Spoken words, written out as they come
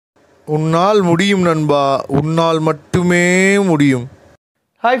உன்னால் முடியும் நண்பா, உன்னால் மட்டுமே முடியும்.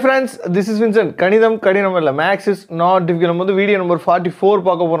 Hi friends, this is Vincent. கணிதம் கடினம் இல்லை, மேக்ஸ் இஸ் நாட் டிஃபிகல்ட். நம்ம வந்து வீடியோ நம்பர் 44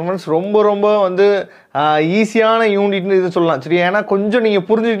 பார்க்க போகிறோம் ஃப்ரெண்ட்ஸ். ரொம்ப வந்து ஈஸியான யூனிட்னு இது சொல்லலாம். சரி, ஏன்னா கொஞ்சம் நீங்கள்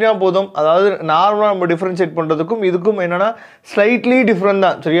புரிஞ்சுக்கிட்டா போதும். அதாவது நார்மலாக நம்ம டிஃப்ரென்ஷியேட் பண்ணுறதுக்கும் இதுக்கும் என்னென்னா ஸ்லைட்லி டிஃப்ரெண்ட்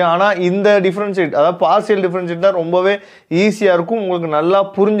தான். சரியா, ஆனால் இந்த டிஃப்ரென்ஷியேட் அதாவது பார்சியல் டிஃப்ரென்ஷியேட் தான் ரொம்பவே ஈஸியாக இருக்கும். உங்களுக்கு நல்லா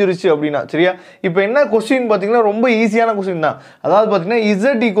புரிஞ்சிருச்சு அப்படின்னா. சரியா, இப்போ என்ன கொஸ்டின் பார்த்தீங்கன்னா ரொம்ப ஈஸியான கொஸ்டின் தான். அதாவது பார்த்தீங்கன்னா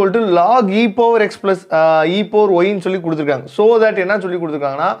z equal to log e power X plus e power ஒய்ன்னு சொல்லி கொடுத்துருக்காங்க. ஸோ தட் என்ன சொல்லி கொடுத்துருக்காங்க,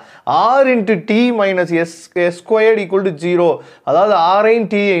 r into t minus s squared equal to 0. அதாவது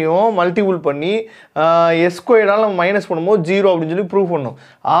r-ஐயும் t-ஐயும் மல்டிபிள் பண்ணி s ஸ்கொயர்டால் நம்ம மைனஸ் பண்ணும்போது 0 அப்படின்னு சொல்லி ப்ரூவ் பண்ணணும்.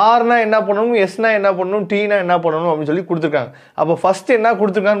 r-னா என்ன பண்ணணும், s-னா என்ன பண்ணணும், t-னா என்ன பண்ணணும் அப்படின்னு சொல்லி கொடுத்துருக்காங்க. அப்போ ஃபர்ஸ்ட் என்ன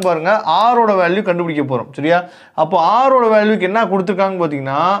கொடுத்துருக்கான்னு பாருங்க, r-ஓட வேல்யூ கண்டுபிடிக்க போகிறோம். சரியா, அப்போ r-ஓட வேல்யூக்கு என்ன கொடுத்துருக்காங்கன்னு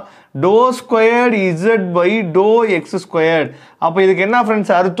பார்த்தீங்கன்னா to squared Z by to X squared. அப்போ இதுக்கு என்ன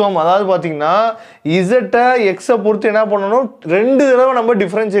ஃப்ரெண்ட்ஸ் அர்த்தம், அதாவது பார்த்தீங்கன்னா இசட்டை எக்ஸை பொறுத்து என்ன பண்ணணும், 2 தடவை நம்ம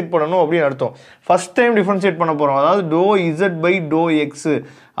டிஃப்ரென்ஷியேட் பண்ணணும் அப்படின்னு அர்த்தம். ஃபர்ஸ்ட் டைம் டிஃப்ரென்ஷியேட் பண்ண போகிறோம், அதாவது to Z by to x.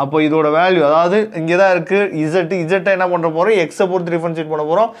 அப்போ இதோட வேல்யூ அதாவது இங்கே தான் இருக்குது இசட்டை என்ன பண்ணுற போகிறோம், எக்ஸை பொறுத்து டிஃப்ரென்ஷியேட் பண்ண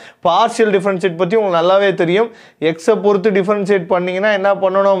போகிறோம். பார்ஷியல் டிஃப்ரென்ஷியேட் பற்றி உங்களுக்கு நல்லாவே தெரியும். எக்ஸை பொறுத்து டிஃப்ரென்ஷியேட் பண்ணிங்கன்னா என்ன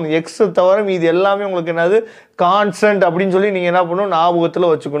பண்ணணும், எக்ஸை தவிர இது எல்லாமே உங்களுக்கு என்னது கான்ஸ்டன்ட் அப்படின்னு சொல்லி நீங்கள் என்ன பண்ணணும்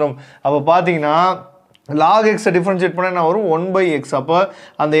ஞாபகத்தில் வச்சுக்கணும். அப்போ பார்த்தீங்கன்னா log x டிஃபரன்ஷியேட் பண்ணால் என்ன வரும், 1/x. அப்போ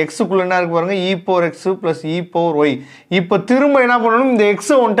அந்த எக்ஸுக்குள்ளே என்ன இருக்கு பாருங்க, e power x plus e power y. இப்போ திரும்ப என்ன பண்ணணும், இந்த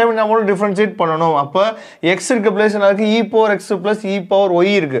எக்ஸை ஒன் டைம் என்ன பண்ணணும் டிஃபரன்ஷியேட் பண்ணணும். அப்போ எக்ஸ் இருக்க பிளேஸ் என்ன இருக்குது, e power x plus e power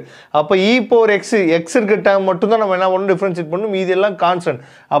y இருக்குது. அப்போ e power x இருக்க டைம் மட்டும் தான் நம்ம என்ன பண்ணணும் டிஃபரன்ஷியேட் பண்ணணும், மீதி எல்லாம் கான்ஸ்டன்ட்.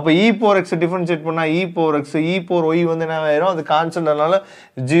 அப்போ e power x டிஃபரன்ஷியேட் பண்ணால் e power x e power y வந்து என்ன ஆயிரும், அது கான்ஸ்டன்ட், அதனால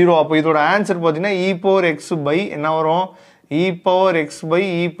 0. அப்போ இதோட ஆன்சர் பார்த்தீங்கன்னா e power x பை என்ன வரும், e power x by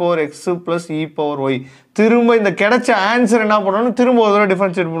e power x plus e power y. திரும்ப இந்த கிடைச்ச ஆன்சர் என்ன பண்ணணும், திரும்ப ஒரு தடவை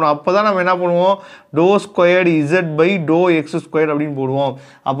டிஃபரன்ஷியேட் பண்ணுவோம். அப்போ தான் நம்ம என்ன பண்ணுவோம், to squared Z by to X squared அப்படின்னு போடுவோம்.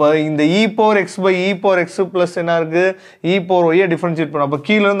 அப்போ இந்த e power x by e power x plus என்ன இருக்குது, e power y டிஃபரன்ஷியேட் பண்ணுவோம். அப்போ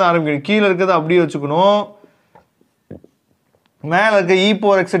கீழேருந்து ஆரம்பிக்கணும், கீழே இருக்கிறது அப்படியே வச்சுக்கணும். மேலே இருக்க e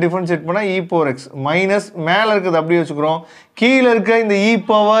power x டிஃபரன்ஷியேட் பண்ணால் e power x மைனஸ் மேலே இருக்கிறது அப்படியே வச்சுக்கிறோம். கீழே இருக்க இந்த e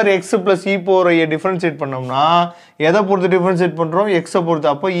power x plus e power y differentiate பண்ணோம்னா எதை பொறுத்து டிஃபரன்ஷியேட் பண்ணுறோம், எக்ஸை பொறுத்து.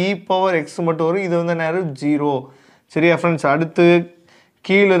 அப்போ e power x மட்டும் வரும், இது வந்து நேரம் 0. சரியா ஃப்ரெண்ட்ஸ், அடுத்து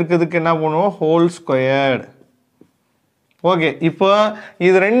கீழே இருக்கிறதுக்கு என்ன பண்ணுவோம், ஹோல் ஸ்கொயர்டு. ஓகே, இப்போ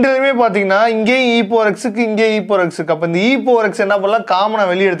இது ரெண்டுலையுமே பார்த்தீங்கன்னா இங்கேயும் e power x-க்கு இங்கேயும் e power x-க்கு. அப்போ இந்த e power x என்ன பண்ணலாம்,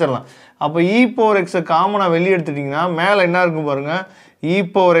 காமனாக வெளியே எடுத்துடலாம். அப்போ e power x காமனாக வெளியே எடுத்துட்டிங்கன்னா மேலே என்ன இருக்கும் பாருங்கள், e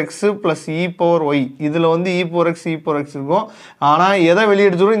power x plus e power y. இதில் வந்து e power x இருக்கும். ஆனால் எதை வெளியே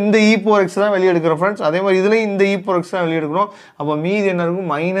எடுத்துக்கிறோம், இந்த e power x தான் வெளியே எடுக்கிறோம் ஃப்ரெண்ட்ஸ். அதே மாதிரி இதுலேயும் இந்த e power x தான் வெளியே எடுக்கிறோம். அப்போ மீதி என்ன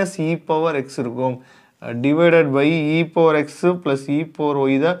இருக்கும், மைனஸ் e power x இருக்கும், divided by e power x plus e power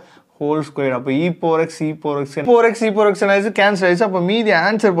y தான் ஹோல் ஸ்கொயர். அப்போ e power x என்ன கேன்சல் ஆயிடுச்சு. அப்போ மீதி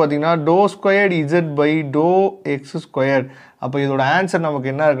ஆன்சர் பார்த்தீங்கன்னா to squared Z by to X squared. அப்போ இதோட ஆன்சர் நமக்கு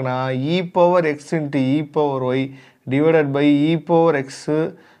என்ன இருக்குன்னா e power x into e power y divided by e power x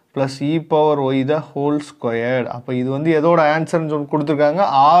plus e power y the whole squared. அப்போ இது வந்து எதோட ஆன்சர்னு சொல்லி கொடுத்துருக்காங்க,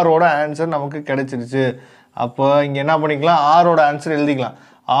 ஆரோட ஆன்சர் நமக்கு கிடைச்சிருச்சு. அப்போ இங்கே என்ன பண்ணிக்கலாம், ஆரோட ஆன்சர் எழுதிக்கலாம்.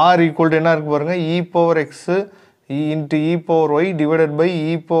 ஆர் ஈக்குவல் டு என்ன இருக்குது பாருங்கள், e power x into e power y divided by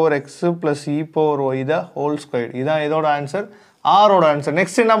e power x plus e power y the whole square. இதான் இதோட ஆன்சர், ஆரோட ஆன்சர்.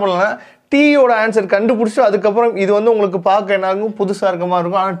 நெக்ஸ்ட் என்ன பண்ணலாம், டீயோட ஆன்சர் கண்டுபிடிச்சி அதுக்கப்புறம் இது வந்து உங்களுக்கு பார்க்க என்ன ஆகும், புதுசாக இருக்க மாதிரி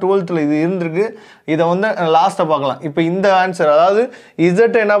இருக்கும். ஆனால் 12th இது இருந்திருக்கு, இதை வந்து லாஸ்ட்டாக பார்க்கலாம். இப்போ இந்த ஆன்சர் அதாவது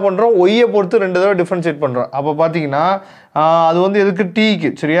இசட்டை என்ன பண்ணுறோம், ஒய்யை பொறுத்து 2 தடவை டிஃப்ரென்ஷியேட் பண்ணுறோம். அப்போ பார்த்தீங்கன்னா அது வந்து எதுக்கு, டீக்கு.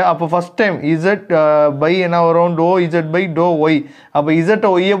 சரியா, அப்போ ஃபஸ்ட் டைம் இசட் பை என்ன வரும், to Z by to Y. அப்போ இசட்டை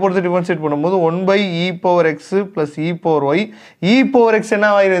ஒய்யை பொறுத்து டிஃப்ரென்ஷியேட் பண்ணும்போது 1/e power x plus e power y. e power x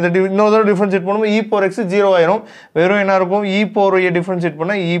என்ன ஆயிரும், இதை இன்னொரு தடவை டிஃப்ரென்ஷியேட் பண்ணும்போது e power x 0 ஆயிரும். வெறும் என்ன இருக்கும், e power y டிஃப்ரென்ஷியேட்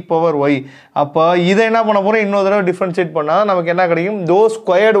பண்ணால் e power y. அப்போ இதை என்ன பண்ண போகிறோம், இன்னொரு தடவை டிஃப்ரென்ஷியேட் பண்ணால் நமக்கு என்ன கிடைக்கும், டோ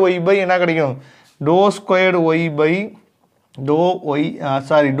ஸ்கொயர்டு ஒய் பை என்ன கிடைக்கும், to squared Y by to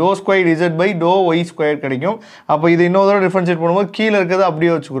squared Z by to Y square கிடைக்கும். அப்போ இது இன்னொரு தடவை டிஃபரன்ஷியேட் பண்ணும்போது கீழே இருக்கிறது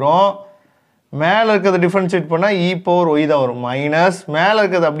அப்படியே வச்சுக்கிறோம். மேலே இருக்கிறத டிஃபரன்ஷியேட் பண்ணால் e power y தான் வரும், மைனஸ் மேலே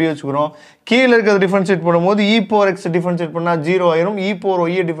இருக்கிறது அப்படியே வச்சுக்கிறோம். கீழே இருக்கிறத டிஃபரன்ஷியேட் பண்ணும்போது e power x டிஃபரன்ஷியேட் பண்ணால் 0 ஆயிரும். e power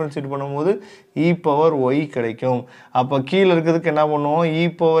y டிஃபரன்ஷியேட் பண்ணும்போது e power y கிடைக்கும். அப்போ கீழே இருக்கிறதுக்கு என்ன பண்ணுவோம், e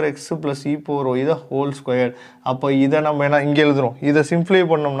power x plus e power y தான் ஹோல் ஸ்கொயர். அப்போ இதை நம்ம என்ன இங்கே எழுதுகிறோம், இதை சிம்ப்ளை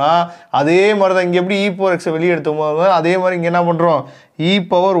பண்ணோம்னா அதே மாதிரி தான் இங்கே எப்படி e power x வெளியே எடுத்தோமோ அதே மாதிரி இங்கே என்ன பண்ணுறோம், e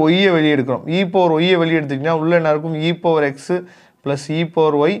power y வெளியே எடுக்கிறோம். e power y வெளியே எடுத்துக்கிட்டிங்கன்னா உள்ளே என்ன இருக்கும், e power x plus e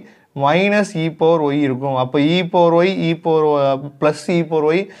power y minus e power y இருக்கும். அப்போ e power y plus e power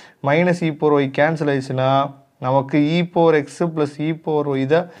y minus e power y cancel ஆயிடுச்சுன்னா நமக்கு e power x plus e power y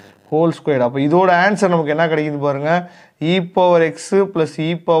the whole squared. அப்போ இதோட answer நமக்கு என்ன கிடைக்குது பாருங்க, e power x plus e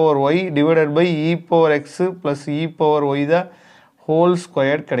power y divided by e power x plus e power y the whole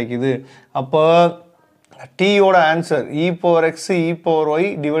squared கிடைக்குது. அப்போ t ஓட answer e power x e power y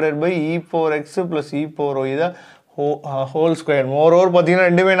divided by e power x plus e power y the whole square. Moreover பார்த்தீங்கன்னா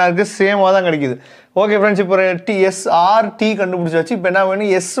ரெண்டுமே என்ன இருக்குது, சேமாக தான் கிடைக்குது. ஓகே ஃப்ரெண்ட்ஸ், இப்போ எஸ் ஆர் டி கண்டுபிடிச்சாச்சு. இப்போ என்ன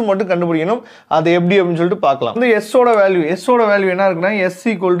வேணும், எஸ் மட்டும் கண்டுபிடிக்கணும். அது எப்படி அப்படின்னு சொல்லிட்டு பார்க்கலாம். இந்த எஸ்ஸோட வேல்யூ என்ன இருக்குன்னா, S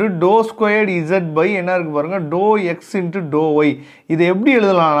equal to to squared Z by என்ன இருக்குது பாருங்கள், to X into to Y. இது எப்படி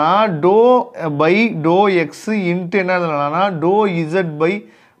எழுதலாம்னா, to by to X into என்ன எழுதலாம்னா, to Z by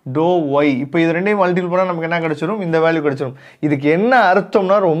to Y. இப்போ இது ரெண்டையும் மல்டிபிள் பண்ணால் நமக்கு என்ன கிடச்சிடும், இந்த வேல்யூ கிடச்சிடும். இதுக்கு என்ன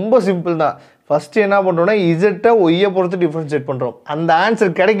அர்த்தம்னா ரொம்ப சிம்பிள் தான். ஃபஸ்ட்டு என்ன பண்ணுறோம்னா, இசட்டை ஒய்யை பொறுத்து டிஃப்ரென்ஷியேட் பண்ணுறோம். அந்த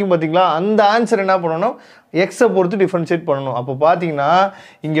ஆன்சர் கிடைக்கும் பார்த்தீங்களா, அந்த ஆன்சர் என்ன பண்ணணும், எக்ஸை பொறுத்து டிஃப்ரென்ஷியேட் பண்ணணும். அப்போ பார்த்தீங்கன்னா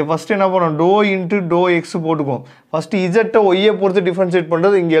இங்கே ஃபஸ்ட்டு என்ன பண்ணணும், to into to X போட்டுக்கும். First இசட்டை ஒய்யை பொறுத்து டிஃப்ரென்ஷியேட்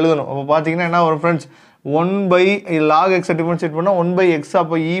பண்ணுறது இங்கே எழுதணும். அப்போ பார்த்தீங்கன்னா என்ன வரும் friends, 1 by log x differentiate பண்ணால் 1 by x.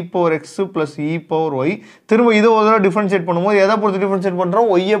 அப்போ e power x plus e power y. திரும்ப இதை ஒரு தடவை டிஃபரன்ஷியேட் பண்ணும்போது எதை பொறுத்து டிஃபரன்ஷியேட் பண்ணுறோம்,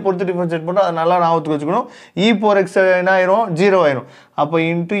 ஒய்யை பொறுத்து டிஃபரன்ஷியேட் பண்ணுறோம். அது நல்லா ஞாபகத்துக்கு வச்சுக்கணும். e power x என்ன ஆயிரும், 0 ஆயிரும். அப்போ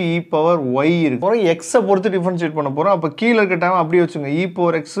இன்ட்டு e power y இருக்கு. அப்புறம் எக்ஸை பொறுத்து டிஃபரன்ஷியேட் பண்ண போகிறோம். அப்போ கீழே இருக்க டைம் அப்படியே வச்சுங்க, e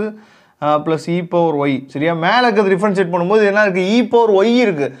power x plus e power y. சரியா, மேலே இருக்கிறது டிஃபரன்ஷியேட் பண்ணும்போது என்ன இருக்குது, e power y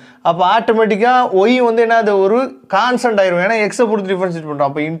இருக்குது. அப்போ ஆட்டோமேட்டிக்காக ஒய் வந்து என்ன, அது ஒரு கான்ஸ்டன்ட் ஆயிரும். ஏன்னா எக்ஸை பொறுத்து டிஃபரன்ஷியேட் பண்ணுறோம்.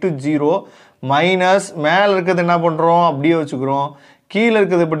 அப்போ இன்ட்டு 0 மைனஸ் மேலே இருக்கிறது என்ன பண்ணுறோம், அப்படியே வச்சுக்கிறோம். கீழே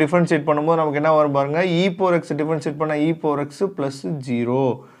இருக்கிறது இப்போ டிஃபரன்ஷியேட் பண்ணும்போது நமக்கு என்ன வரும் பாருங்கள், e power x டிஃபரன்ஷியேட் பண்ணால் e power x plus 0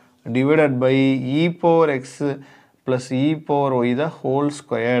 divided by e power x plus e power y the whole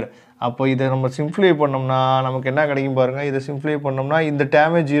squared. அப்போ இதை நம்ம சிம்ப்ளிஃபை பண்ணோம்னா நமக்கு என்ன கிடைக்கும் பாருங்கள், இதை சிம்ப்ளிஃபை பண்ணோம்னா இந்த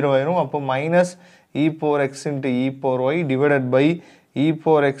டேமே 0 ஆயிரும். அப்போ minus e power x into e power y divided by e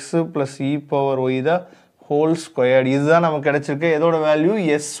power x plus e power y the whole squared. இதுதான் நமக்கு கிடைச்சிருக்கு. எதோட வேல்யூ,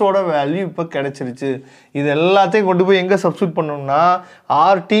 எஸ்ஸோட வேல்யூ இப்போ கிடைச்சிருச்சு. இது எல்லாத்தையும் கொண்டு போய் எங்கே சப்ஸ்டியூட் பண்ணோம்னா,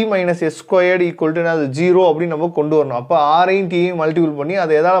 RT minus S squared equal to அது 0 அப்படின்னு நம்ம கொண்டு வரணும். அப்போ ஆரையும் டியும் மல்டிபிள் பண்ணி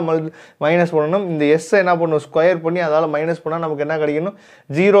அதை எதால் மைனஸ் பண்ணணும், இந்த எஸ்ஸை என்ன பண்ணணும், ஸ்கொயர் பண்ணி அதால் மைனஸ் பண்ணால் நமக்கு என்ன கிடைக்கணும்,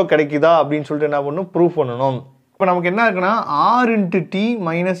 0 கிடைக்குதா அப்படின்னு சொல்லிட்டு என்ன பண்ணணும், ப்ரூவ் பண்ணணும். இப்போ நமக்கு என்ன இருக்குன்னா, R into D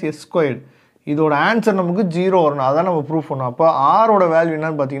minus S squared, இதோட ஆன்சர் நமக்கு 0 வரணும். அதான் நம்ம ப்ரூவ் பண்ணணும். அப்போ ஆரோட வேல்யூ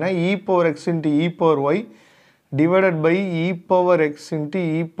என்னன்னு பார்த்தீங்கன்னா, e power x into e power y divided by e power x into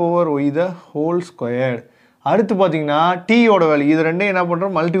e power y the whole squared. அடுத்து பார்த்தீங்கன்னா டீயோட வேல்யூ, இது ரெண்டையும் என்ன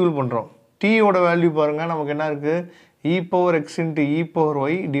பண்ணுறோம், மல்டிபிள் பண்ணுறோம். டீயோட வேல்யூ பாருங்கள், நமக்கு என்ன இருக்குது, e power x into e power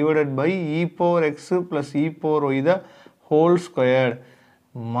y divided by e power x plus e power y the whole squared.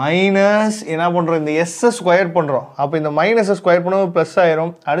 Minus என்ன பண்ணுறோம், இந்த எஸ்ஸை ஸ்கொயர் பண்ணுறோம். அப்போ இந்த மைனஸை ஸ்கொயர் பண்ணும்போது ப்ளஸ்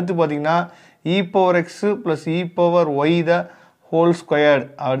ஆயிரும். அடுத்து பார்த்தீங்கன்னா e power x plus e power y the whole squared.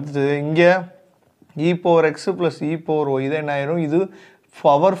 அடுத்து இங்கே e power x plus e power y தான் என்ன ஆயிரும், இது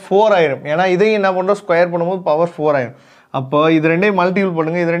பவர் 4 ஆயிரும். ஏன்னா இதையும் என்ன பண்ணுறோம், ஸ்கொயர் பண்ணும்போது பவர் 4 ஆயிரும். அப்போ இது ரெண்டையும் மல்டிபிள்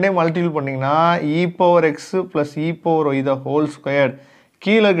பண்ணுங்கள். இது ரெண்டையும் மல்டிபிள் பண்ணிங்கன்னா e power x plus e power y the whole squared.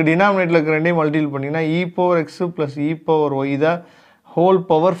 கீழே இருக்க டினாமினேட்டில் இருக்க ரெண்டையும் மல்டிபிள் பண்ணிங்கன்னா e power x plus e power y the whole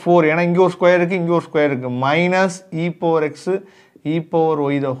power 4. ஏன்னா இங்கே ஒரு ஸ்கொயர் இருக்குது, இங்கே ஒரு ஸ்கொயர் இருக்குது. Minus e power x e power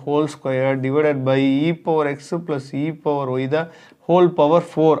y the whole square divided by e power x plus e power y the whole power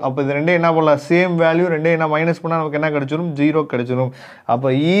 4. அப்போ இது ரெண்டே என்ன பண்ணலாம், சேம் வேல்யூ, ரெண்டே என்ன மைனஸ் பண்ணால் நமக்கு என்ன கிடச்சிடும், 0 கிடச்சிடும். அப்போ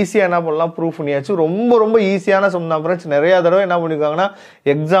ஈஸியாக என்ன பண்ணலாம், ப்ரூஃப் பண்ணியாச்சு. ரொம்ப ஈஸியான சம் தான் ஃப்ரெண்ட்ஸ். நிறையா தடவை என்ன பண்ணியிருக்காங்கன்னா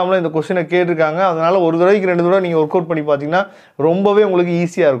எக்ஸாமில் இந்த கொஸ்டினை கேட்டிருக்காங்க. அதனால் ஒரு தடவைக்கு 2 தடவை நீங்கள் ஒர்க் அவுட் பண்ணி பார்த்தீங்கன்னா ரொம்பவே உங்களுக்கு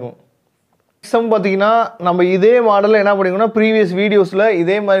ஈஸியாக இருக்கும். சம் பார்த்தீங்கன்னா நம்ம இதே மாடலில் என்ன பண்ணிக்கோன்னா, ப்ரீவியஸ் வீடியோஸில்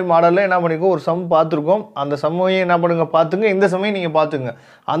இதே மாதிரி மாடலில் என்ன பண்ணிக்கோ ஒரு சம் பார்த்துருக்கோம். அந்த சம்மையும் என்ன பண்ணுங்க பார்த்துங்க, இந்த சம்மையும் நீங்கள் பார்த்துங்க.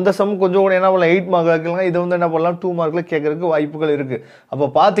 அந்த சம் கொஞ்சம் கூட என்ன பண்ணலாம், 8 மார்க்கில் கேட்கலாம். இதை வந்து என்ன பண்ணலாம், 2 மார்க்கில் கேட்கறதுக்கு வாய்ப்புகள் இருக்குது. அப்போ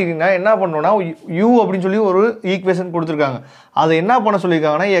பார்த்துக்கிட்டிங்கன்னா என்ன பண்ணோன்னா, யூ அப்படின்னு சொல்லி ஒரு ஈக்குவேஷன் கொடுத்துருக்காங்க. அதை என்ன பண்ண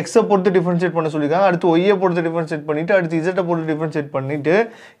சொல்லியிருக்காங்கன்னா, எக்ஸை பொறுத்து டிஃபரன்ஷியேட் பண்ண சொல்லியிருக்காங்க. அடுத்து ஒய்யை பொறுத்து டிஃபரன்ஷியேட் பண்ணிவிட்டு, அடுத்து இசட்டை பொறுத்து டிஃபரன்ஷியேட் பண்ணிவிட்டு,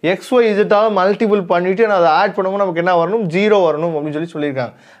 எக்ஸ் ஒய் இசட்டால் மல்டிபிள் பண்ணிவிட்டு நான் அதை ஆட் பண்ணும்போது நமக்கு என்ன வரணும், 0 வரணும் அப்படின்னு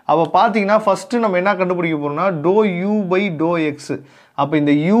சொல்லியிருக்காங்க. அப்போ பார்த்தீங்கன்னா ஃபஸ்ட்டு நம்ம என்ன கண்டுபிடிக்க போகிறோம்னா, to you by to X. அப்போ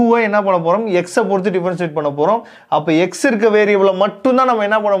இந்த யூவை என்ன பண்ண போகிறோம், எக்ஸை பொறுத்து டிஃபரன்ஷியேட் பண்ண போகிறோம். அப்போ எக்ஸ் இருக்க வேரியபிளை மட்டும்தான் நம்ம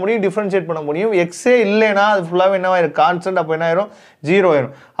என்ன பண்ண முடியும், டிஃபரன்ஷியேட் பண்ண முடியும். எக்ஸே இல்லைன்னா அது ஃபுல்லாகவே என்ன ஆயிரும், கான்ஸ்டன்ட். அப்போ என்ன ஆயிரும், 0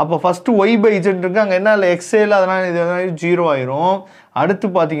 ஆயிரும். அப்போ ஃபஸ்ட்டு ஒய் பை இசட் இருக்குது, அங்கே என்ன இல்லை, எக்ஸே இல்லை, அதனால் இது 0 ஆயிரும். அடுத்து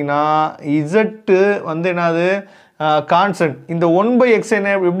பார்த்தீங்கன்னா இசட்டு வந்து என்னது, கான்ஸ்டன்ட். இந்த 1/x என்ன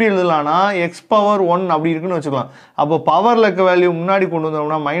எப்படி எழுதலாம்னா, எக்ஸ் பவர் 1 அப்படி இருக்குன்னு வச்சுக்கலாம். அப்போ பவரில் இருக்க வேல்யூ முன்னாடி கொண்டு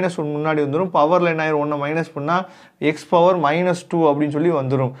வந்தோம்னா -1 முன்னாடி வந்துடும். பவரில் என்ன ஆயிரும், 1 மைனஸ் பண்ணால் எக்ஸ் பவர் -2 அப்படின்னு சொல்லி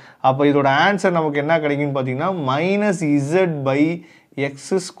வந்துடும். அப்போ இதோட ஆன்சர் நமக்கு என்ன கிடைக்குன்னு பார்த்தீங்கன்னா, -z by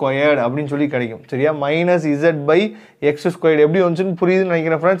எக்ஸ் ஸ்கொயர்டு அப்படின்னு சொல்லி கிடைக்கும் சரியா. Minus Z by X squared எப்படி வந்துச்சுன்னு புரியுதுன்னு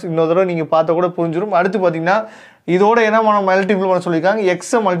நினைக்கிறேன் ஃப்ரெண்ட்ஸ். இன்னொரு தடவை நீங்கள் பார்த்தா கூட புரிஞ்சிடும். அடுத்து பார்த்தீங்கன்னா இதோட என்ன மல்டிபிள் பண்ண சொல்லியிருக்காங்க,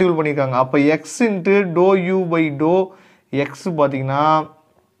 எக்ஸை மல்டிபிள் பண்ணியிருக்காங்க. அப்போ X into to you by to X பார்த்தீங்கன்னா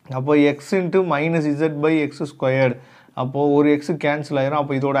அப்போ X into minus Z by X squared. அப்போது ஒரு எக்ஸு கேன்சல் ஆகிரும்.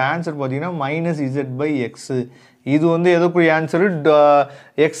 அப்போ இதோட ஆன்சர் பார்த்தீங்கன்னா மைனஸ் இசட் பை எக்ஸு. இது வந்து எதுக்குரிய answer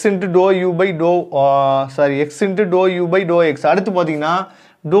X into to you by to X into to you by to X. அடுத்து பார்த்தீங்கன்னா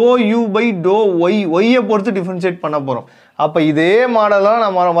to you by to Y, ஒய்யை பொறுத்து டிஃப்ரென்ஷியேட் பண்ண போகிறோம். அப்போ இதே மாடலாக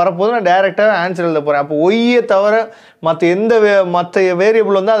நம்ம வரப்போது நான் டேரெக்டாக ஆன்சர் எழுத போகிறேன். அப்போ ஒய்யை தவிர மற்ற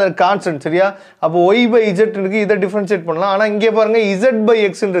வேரியபிள் வந்து அது கான்ஸ்டன்ட் சரியா. அப்போ ஒய் பை இசட் இருக்குது, இதை டிஃப்ரென்ஷியேட் பண்ணலாம். ஆனால் இங்கே பாருங்கள் இசட் பை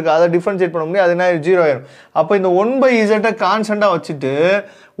எக்ஸ்ன்னு இருக்குது, அதை டிஃப்ரென்ஷியேட் பண்ண முடியாது, அது என்ன 0 ஆயிரும். அப்போ இந்த 1 பை இசட்டை கான்ஸ்டண்ட்டாக வச்சுட்டு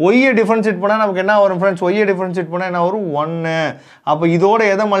ஒய்யை டிஃப்ரென்ஷியேட் பண்ணால் நமக்கு என்ன வரும் ஃப்ரெண்ட்ஸ், ஒய்யை டிஃப்ரென்ஷியேட் பண்ணால் என்ன வரும் 1. அப்போ இதோட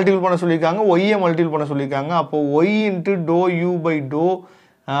எதை மல்டிபிள் பண்ண சொல்லியிருக்காங்க, ஒய்யை மல்டிபிள் பண்ண சொல்லியிருக்காங்க. அப்போ Y into to you by to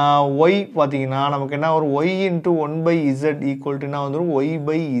Y பார்த்தீங்கன்னா நமக்கு என்ன வரும், Y into 1 by Z equal to என்ன வந்துடும், ஒய்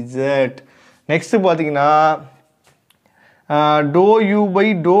பை இசட். நெக்ஸ்ட்டு பார்த்தீங்கன்னா to you by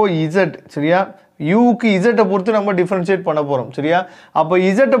to Z சரியா. யூக்கு இசட்டை பொறுத்து நம்ம டிஃப்ரென்ஷியேட் பண்ண போகிறோம் சரியா. அப்போ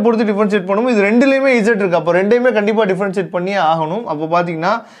இசட்டை பொறுத்து டிஃப்ரென்ஷியேட் பண்ணும். இது ரெண்டுலேயுமே இசட் இருக்குது, அப்போ ரெண்டையுமே கண்டிப்பாக டிஃப்ரென்ஷியேட் பண்ணியே ஆகணும். அப்போ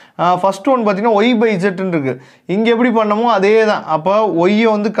பார்த்தீங்கன்னா ஃபர்ஸ்ட் ஒன் பார்த்தீங்கன்னா ஒய் பை இசட்னு இருக்குது. இங்கே எப்படி பண்ணமோ அதே தான். அப்போ ஒய்யை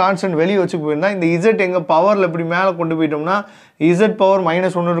வந்து கான்ஸ்டன்ட் வெளியே வச்சு போயிருந்தா இந்த இசட் எங்கள் பவரில் இப்படி மேலே கொண்டு போயிட்டோம்னா இசட் பவர்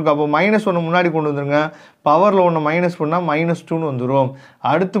 -1 இருக்குது. அப்போ -1 முன்னாடி கொண்டு வந்துருங்க, பவரில் ஒன்று மைனஸ் பண்ணால் -2ன்னு வந்துடும்.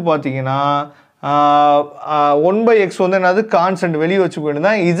 அடுத்து பார்த்தீங்கன்னா 1 பை எக்ஸ் வந்து என்னது கான்ஸ்டன்ட் வெளியே வச்சு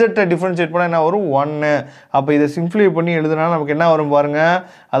போயிருந்தா இசட்டை டிஃப்ரென்ஷியேட் பண்ணால் என்ன வரும் 1. அப்போ இதை சிம்ப்ளிஃபை பண்ணி எழுதுனா நமக்கு என்ன வரும் பாருங்கள்,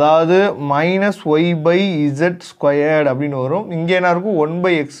 அதாவது minus Y by Z squared அப்படின்னு வரும். இங்கே என்ன இருக்கும் 1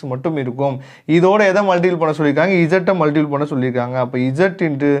 பை எக்ஸ் மட்டும் இருக்கும். இதோட எதை மல்டிபிள் பண்ண சொல்லியிருக்காங்க, இசட்டை மல்டிபிள் பண்ண சொல்லியிருக்காங்க. அப்போ Z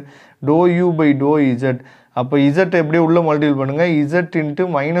into to you by to Z. அப்போ இசட் எப்படியே உள்ள மல்டிபிள் பண்ணுங்கள், Z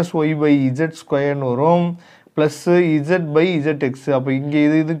into minus Y by Z ஸ்கொயர்னு வரும் plus Z by Z X. அப்போ இங்கே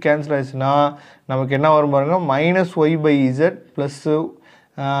இது கேன்சல் ஆயிடுச்சுன்னா நமக்கு என்ன வரும் பாருங்கள், minus Y by Z plus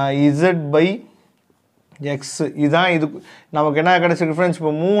Z by X. இதுதான் இது நமக்கு என்ன கிடச்சிருக்கு ஃப்ரெண்ட்ஸ்,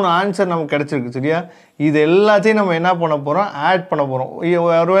 இப்போ 3 ஆன்சர் நமக்கு கிடச்சிருக்கு சரியா. இது எல்லாத்தையும் நம்ம என்ன பண்ண போகிறோம், ஆட் பண்ண போகிறோம்.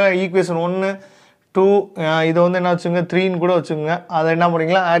 ஒருவேளை ஈக்குவேஷன் 1 2 இதை வந்து என்ன வச்சுங்க 3ன்னு கூட வச்சுக்கோங்க, அதை என்ன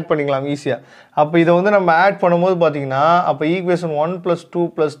பண்ணிக்கலாம் ஆட் பண்ணிக்கலாம் ஈஸியாக. அப்போ இதை வந்து நம்ம ஆட் பண்ணும்போது பார்த்தீங்கன்னா அப்போ ஈக்குவேஷன் 1 + 2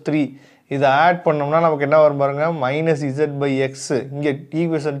 + 3 இதை ஆட் பண்ணோம்னா நமக்கு என்ன வரும் பாருங்கள், மைனஸ் இசட் பை எக்ஸு. இங்கே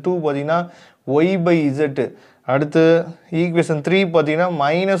ஈக்குவேஷன் 2 பார்த்தீங்கன்னா ஒய் பை இசட்டு. அடுத்து ஈக்குவேஷன் 3 பார்த்தீங்கன்னா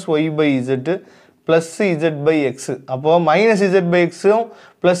minus Y by Z plus Z by x. அப்போது மைனஸ் இசட் பை எக்ஸும்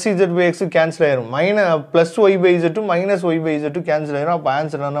ப்ளஸ் இசட் பை எக்ஸும் கேன்சல் ஆயிரும். Plus Y by இசட்டும் minus Y by இசட்டும் cancel ஆயிரும். அப்போ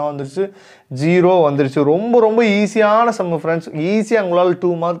ஆன்சர் என்ன வந்துருச்சு, 0 வந்துருச்சு. ரொம்ப ஈஸியான சம் ஃப்ரெண்ட்ஸ். ஈஸியாக உங்களால்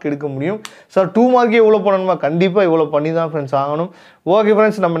 2 மார்க் எடுக்க முடியும். சார் 2 மார்க்கே இவ்வளோ பண்ணணுமா, கண்டிப்பாக இவ்வளோ பண்ணி தான் ஃப்ரெண்ட்ஸ் ஆகணும். ஓகே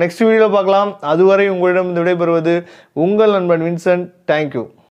ஃப்ரெண்ட்ஸ், நம்ம நெக்ஸ்ட் வீடியோவில் பார்க்கலாம். அதுவரை உங்களிடம் விடைபெறுவது உங்கள் நண்பன் வின்சென்ட். தேங்க்யூ.